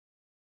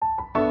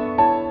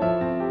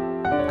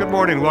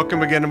morning.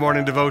 Welcome again to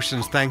Morning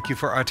Devotions. Thank you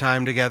for our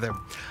time together.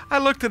 I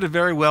looked at a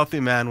very wealthy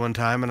man one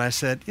time and I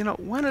said,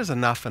 when is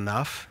enough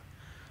enough?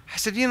 I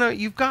said,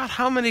 you've got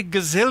how many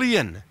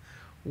gazillion?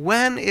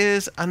 When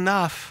is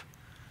enough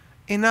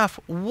enough?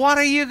 What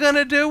are you going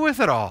to do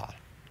with it all?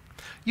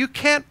 You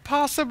can't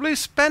possibly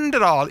spend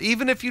it all,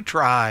 even if you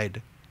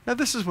tried. Now,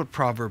 this is what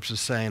Proverbs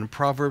is saying.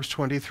 Proverbs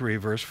 23,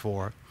 verse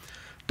 4.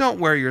 Don't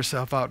wear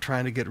yourself out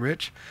trying to get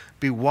rich.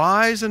 Be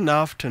wise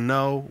enough to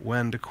know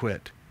when to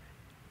quit.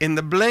 In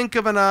the blink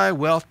of an eye,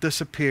 wealth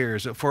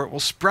disappears, for it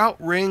will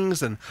sprout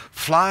wings and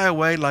fly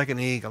away like an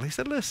eagle. He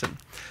said, listen,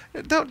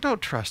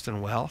 don't trust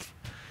in wealth.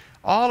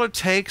 All it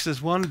takes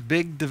is one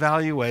big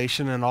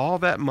devaluation, and all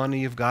that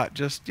money you've got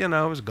just,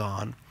 is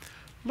gone.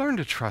 Learn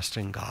to trust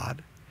in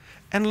God,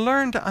 and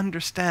learn to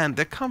understand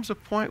there comes a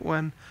point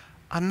when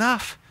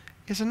enough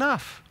is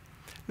enough.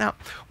 Now,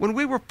 when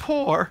we were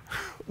poor,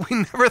 we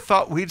never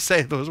thought we'd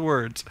say those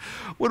words.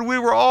 When we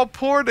were all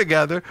poor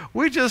together,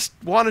 we just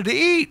wanted to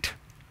eat.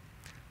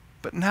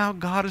 But now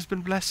God has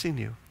been blessing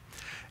you.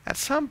 At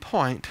some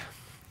point,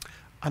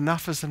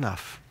 enough is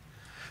enough.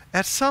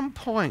 At some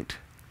point,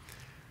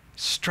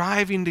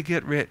 striving to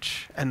get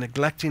rich and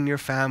neglecting your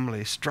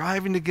family,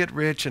 striving to get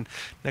rich and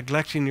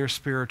neglecting your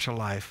spiritual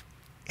life,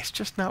 it's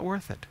just not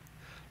worth it.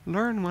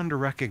 Learn when to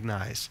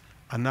recognize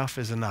enough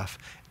is enough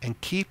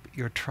and keep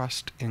your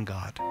trust in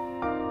God.